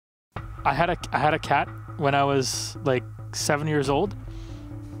I had a cat when I was like 7 years old.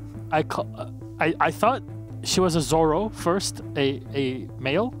 I thought she was a Zorro first, a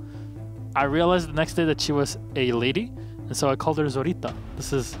male. I realized the next day that she was a lady, and so I called her Zorita.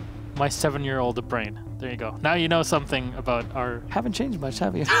 This is my 7-year-old brain. There you go. Now you know something about our... Haven't changed much,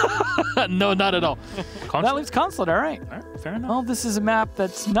 have you? No, not at all. That leaves Consulate, all right. Fair enough. Well, this is a map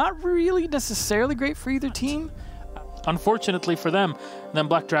that's not really necessarily great for either team. Unfortunately for them, then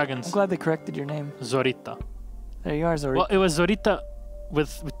Black Dragons. I'm glad they corrected your name. Zorita. There you are, Zorita. Well, it was Zorita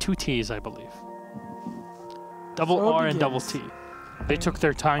with 2 T's, I believe. Double So R and double T. They took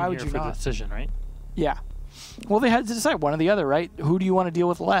their time here for the decision, right? Yeah. Well, they had to decide one or the other, right? Who do you want to deal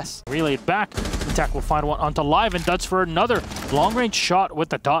with less? Relayed back. Attack will find one onto Live, and Duds for another long-range shot with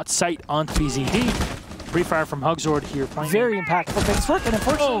the dot sight on PZD. Pre-fire from Hugzord here. Very impactful things work, and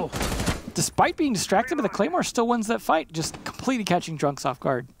unfortunately, despite being distracted by the Claymore, still wins that fight, just completely catching Drunks off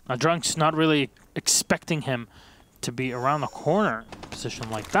guard. Drunks not really expecting him to be around the corner in a position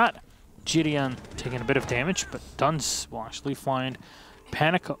like that. GDN taking a bit of damage, but Duns will actually find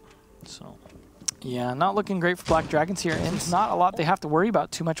Panico. So, yeah, not looking great for Black Dragons here, and it's not a lot they have to worry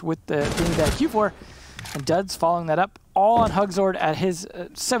about too much with the getting that Q4. And Duds following that up, all on Hugzord at his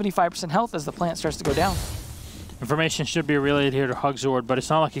 75% health as the plant starts to go down. Information should be relayed here to Hugzord, but it's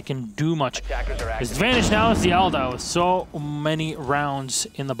not like he can do much. His advantage now is the Aldo, with so many rounds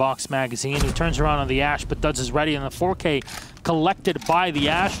in the box magazine. He turns around on the Ash, but Duds is ready, and the 4K collected by the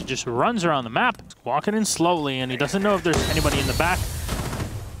Ash. He just runs around the map, walking in slowly, and he doesn't know if there's anybody in the back.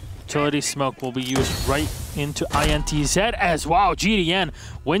 Utility smoke will be used right into INTZ as, wow, GDN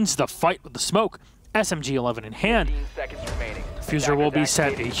wins the fight with the smoke. SMG-11 in hand. Diffuser will be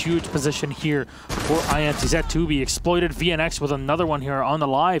set, a huge position here for INTZ to be exploited. VNX with another one here on the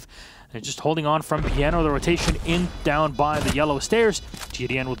Live. And just holding on from Piano, the rotation in down by the yellow stairs.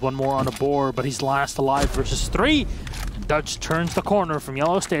 GDN with one more on the board, but he's last alive versus 3. Dutch turns the corner from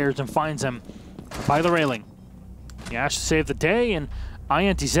yellow stairs and finds him by the railing. Yash saved the day, and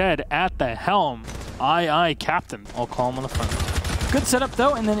INTZ at the helm. Aye, Captain. I'll call him on the front. Good setup,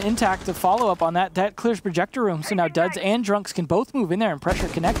 though, and then Intact to follow up on that. That clears projector room, so now Duds and Drunks can both move in there and pressure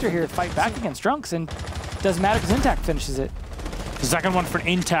Connector here to fight back against Drunks, and doesn't matter because Intact finishes it. The second one for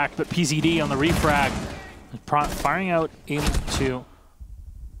Intact, but PZD on the refrag. Firing out into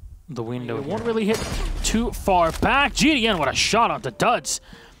the window. It won't really hit too far back. GDN, what a shot onto Duds.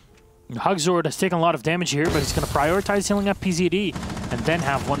 Hugzord has taken a lot of damage here, but he's going to prioritize healing up PZD and then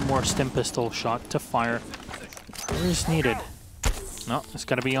have one more stim pistol shot to fire where is needed. No, it's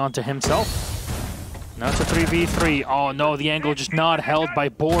got to be onto himself. Now it's a 3v3. Oh no, the angle just not held by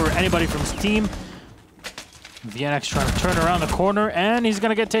Boar or anybody from his team. VNX trying to turn around the corner, and he's going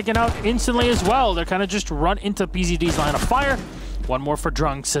to get taken out instantly as well. They're kind of just run into PZD's line of fire. One more for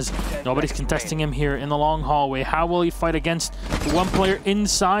Drunks, as nobody's contesting him here in the long hallway. How will he fight against one player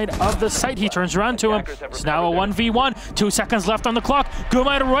inside of the site? He turns around to him. It's now a 1v1. 2 seconds left on the clock.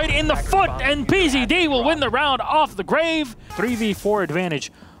 Gumite right in the foot, and PZD will win the round off the grave. 3v4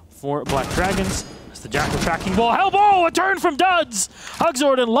 advantage for Black Dragons. As the Jackal tracking ball. Hellbow, a turn from Duds.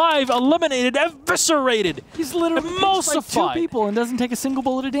 Hugzord and Live eliminated, eviscerated. He's literally emulsified like 2 people and doesn't take a single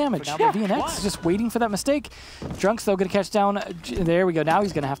bullet of damage. Now the VNX is just waiting for that mistake. Drunks, though, going to catch down. There we go. Now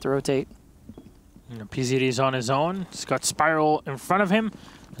he's going to have to rotate. PZD's on his own. He's got Spiral in front of him.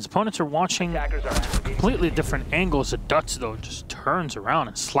 His opponents are watching completely different angles. The Duds, though, just turns around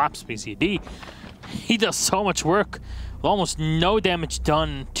and slaps PZD. He does so much work with almost no damage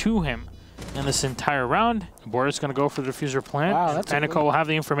done to him in this entire round. Boris going to go for the diffuser plant. Wow, Panico will have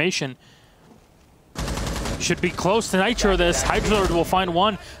the information. Should be close to Nitro this. Hydro will find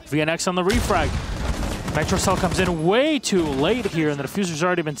one. VNX on the refrag. Nitro Cell comes in way too late here, and the diffuser's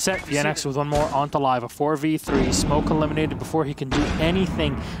already been set. VNX with one more onto Live. A 4v3. Smoke eliminated before he can do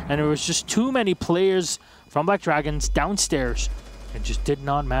anything. And there was just too many players from Black Dragons downstairs. It just did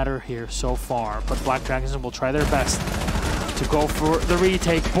not matter here so far. But Black Dragons will try their best to go for the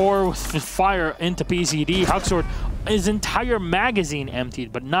retake. Boar with fire into PZD. Hugzord, his entire magazine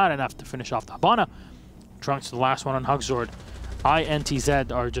emptied, but not enough to finish off the Habana. Drunks the last one on Hugzord.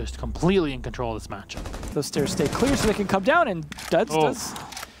 INTZ are just completely in control of this matchup. Those stairs stay clear so they can come down, and Duds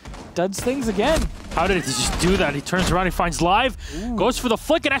does things again. How did he just do that? He turns around, he finds Live, goes for the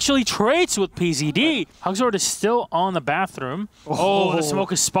flick, and actually trades with PZD. Hugzord is still on the bathroom. Oh, the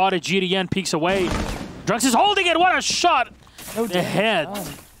smoke is spotted. GDN peeks away. Drunks is holding it. What a shot! The head.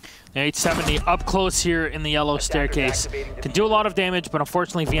 870 up close here in the yellow staircase. Can do a lot of damage, but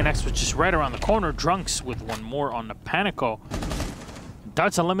unfortunately VNX was just right around the corner. Drunks with one more on the Panico.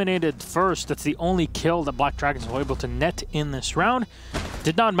 Duds eliminated first. That's the only kill that Black Dragons were able to net in this round.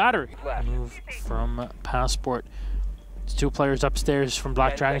 did not matter. Move from Passport. There's 2 players upstairs from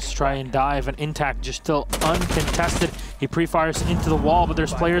Black Dragons to try and dive, and INTZ just still uncontested. He pre-fires into the wall, but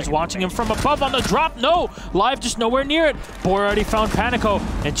there's players watching him from above on the drop. No! Live just nowhere near it. Boy already found Panico,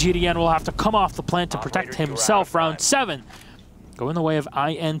 and GDN will have to come off the plant to protect himself. Round 7. Go in the way of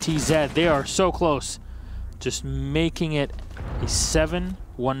INTZ. They are so close. Just making it a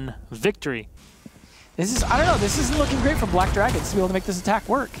 7-1 victory. This is, I don't know, this isn't looking great for Black Dragons to be able to make this attack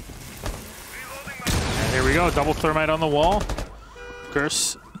work. And here we go, double thermite on the wall.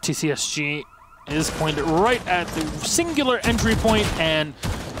 Curse, TCSG is pointed right at the singular entry point and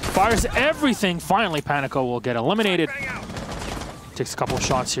fires everything. Finally, Panico will get eliminated. Takes a couple of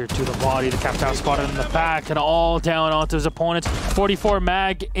shots here to the body. The Captain spotted in the back and all down onto his opponents. 44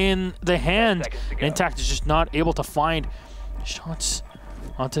 mag in the hand. INTZ is just not able to find shots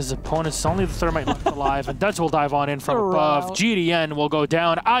onto his opponents. Only the thermite left alive, and Duds will dive on in from above. GDN will go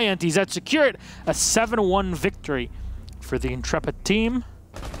down. INTZ secure it. A 7-1 victory for the Intrepid team.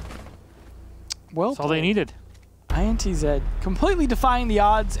 Well, that's all they needed. INTZ completely defying the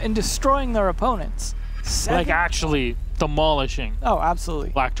odds and destroying their opponents. Like actually demolishing. Oh, absolutely.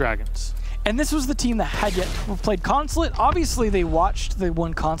 Black Dragons. And this was the team that had yet played Consulate. Obviously, they watched the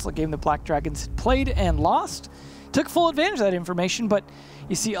one Consulate game that Black Dragons had played and lost. Took full advantage of that information, but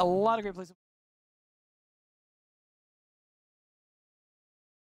you see a lot of great plays.